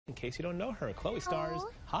In case you don't know her, Chloe stars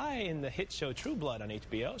in the hit show True Blood on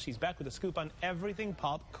HBO. She's back with a scoop on everything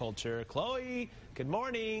pop culture. Chloe, good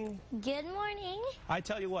morning. Good morning. I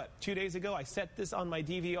tell you what, 2 days ago I set this on my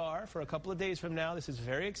DVR for a couple of days from now. This is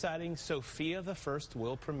very exciting. Sofia the First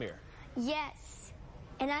will premiere. Yes,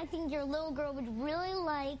 and I think your little girl would really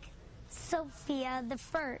like Sofia the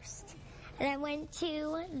First. And I went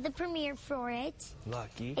to the premiere for it.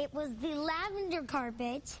 Lucky. It was the lavender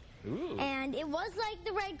carpet. Ooh. And it was like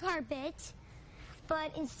the red carpet,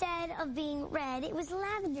 but instead of being red, it was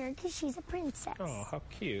lavender because she's a princess. Oh, how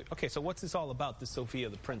cute. Okay, so what's this all about, the Sofia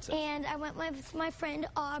the Princess? And I went with my friend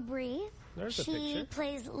Aubrey. There's a picture. She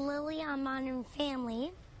plays Lily on Modern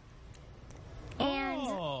Family. And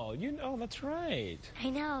oh, you know, that's right.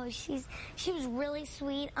 I know, she was really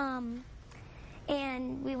sweet.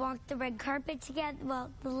 And we walked the red carpet together,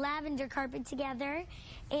 well, the lavender carpet together,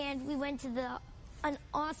 and we went to an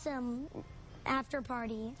awesome after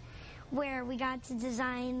party where we got to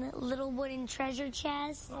design little wooden treasure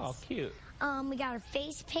chests. Oh, cute. We got our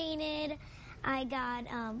face painted.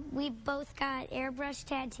 We both got airbrush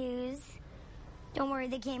tattoos. Don't worry,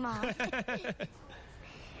 they came off.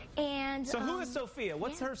 And so who is Sofia?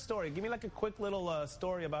 What's her story? Give me like a quick little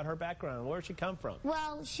story about her background. Where did she come from?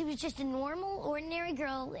 Well, she was just a normal, ordinary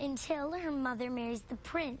girl until her mother marries the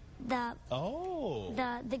prince. The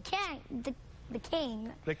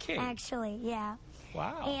king. The king? Actually, yeah.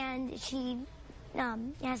 Wow. And she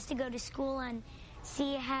has to go to school and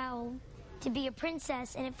see how to be a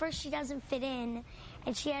princess. And at first she doesn't fit in.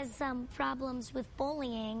 And she has some problems with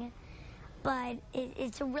bullying. But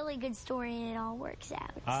it's a really good story, and it all works out.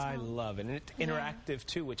 I love it. And it's interactive,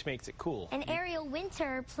 too, which makes it cool. And Ariel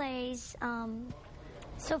Winter plays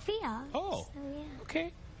Sofia. Oh, so, yeah.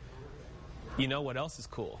 Okay. You know what else is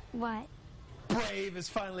cool? What? Brave is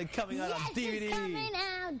finally coming out on DVD. It's coming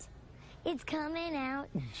out. It's coming out.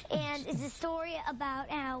 And it's a story about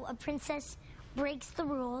how a princess breaks the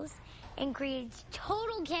rules and creates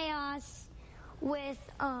total chaos with,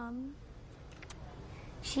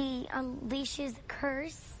 she unleashes a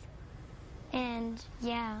curse. And,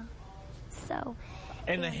 yeah. So.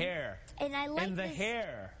 And the hair. And I like the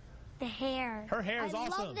hair. The hair. Her hair is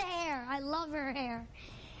awesome. I love the hair. I love her hair.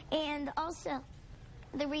 And also,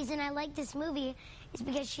 the reason I like this movie is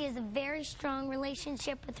because she has a very strong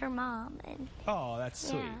relationship with her mom. And oh, that's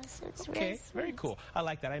sweet. Yeah, so it's okay, really sweet. Very cool. I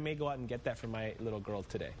like that. I may go out and get that for my little girl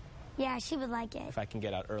today. Yeah, she would like it. If I can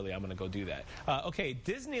get out early, I'm going to go do that. Okay,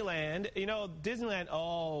 Disneyland. You know, Disneyland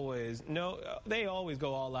they always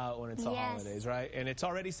go all out when it's the holidays, right? And it's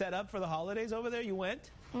already set up for the holidays over there. You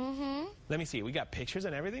went? Mm-hmm. Let me see. We got pictures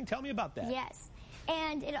and everything. Tell me about that. Yes.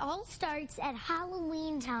 And it all starts at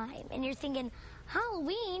Halloween time. And you're thinking,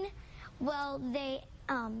 Halloween? Well, they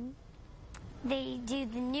do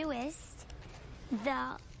the newest,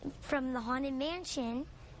 from the Haunted Mansion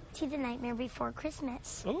to The Nightmare Before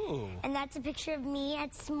Christmas. Ooh. And that's a picture of me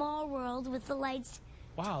at Small World with the lights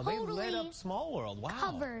totally they lit up Small World. Wow.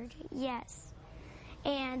 Covered, yes.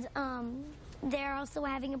 And they're also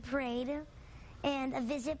having a parade and a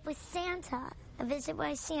visit with Santa. A visit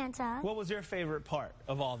by Santa. What was your favorite part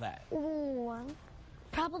of all that? Ooh,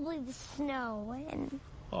 probably the snow. And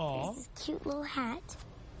there's this cute little hat.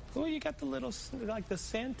 Well, you got the little, like the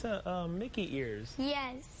Santa Mickey ears.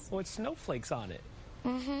 Yes. With snowflakes on it.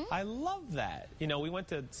 Mm-hmm. I love that. You know, we went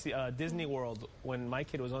to Disney World when my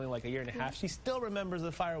kid was only like a year and a half. She still remembers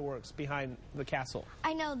the fireworks behind the castle.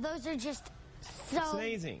 I know. Those are just so it's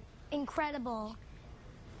amazing. Incredible.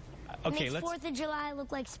 Okay, makes 4th of July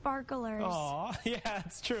look like sparklers. Aw, yeah,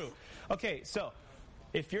 that's true. Okay, so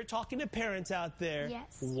if you're talking to parents out there,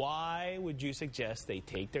 why would you suggest they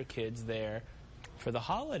take their kids there for the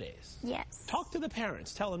holidays? Yes. Talk to the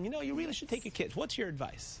parents. Tell them, you really should take your kids. What's your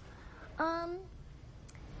advice?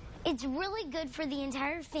 It's really good for the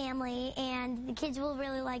entire family, and the kids will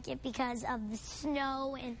really like it because of the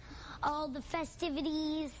snow and all the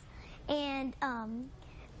festivities. And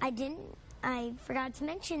I forgot to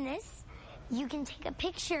mention this. You can take a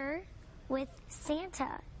picture with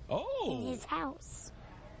Santa in his house.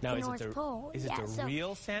 Now, the North Pole. Is it the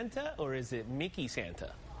real Santa or is it Mickey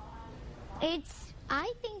Santa?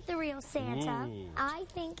 I think the real Santa. Ooh. I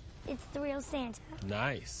think it's the real Santa.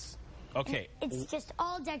 Nice. Okay. And it's just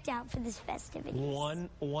all decked out for this festivities.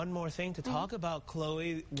 One more thing to talk about,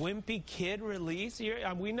 Chloe. Wimpy Kid release.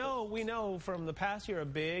 We know from the past you're a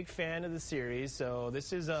big fan of the series. So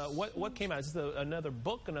this is what came out? Is this another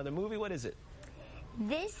book, another movie? What is it?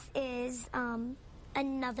 This is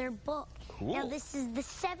another book. Cool. Now this is the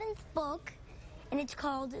 7th book, and it's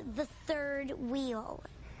called The Third Wheel.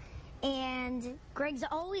 And Greg's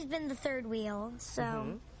always been the third wheel,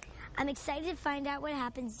 so I'm excited to find out what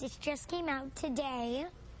happens. This just came out today.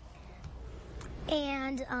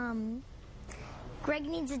 And Greg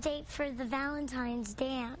needs a date for the Valentine's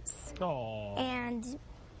dance. Oh. And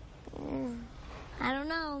I don't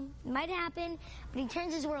know. It might happen, but he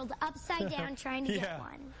turns his world upside down trying to get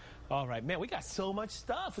one. All right, man, we got so much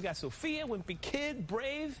stuff. We got Sofia, Wimpy Kid,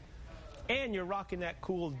 Brave, and you're rocking that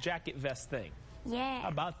cool jacket vest thing. Yeah. How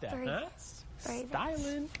about that, huh?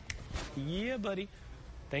 Styling. Yeah, buddy.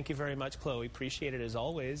 Thank you very much, Chloe. Appreciate it as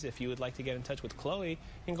always. If you would like to get in touch with Chloe, you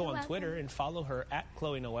can go on Twitter and follow her at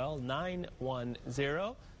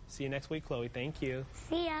ChloeNoelle910. See you next week, Chloe. Thank you.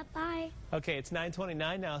 See ya. Bye. Okay, it's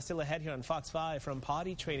 9:29 now. Still ahead here on Fox 5, from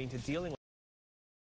potty training to dealing with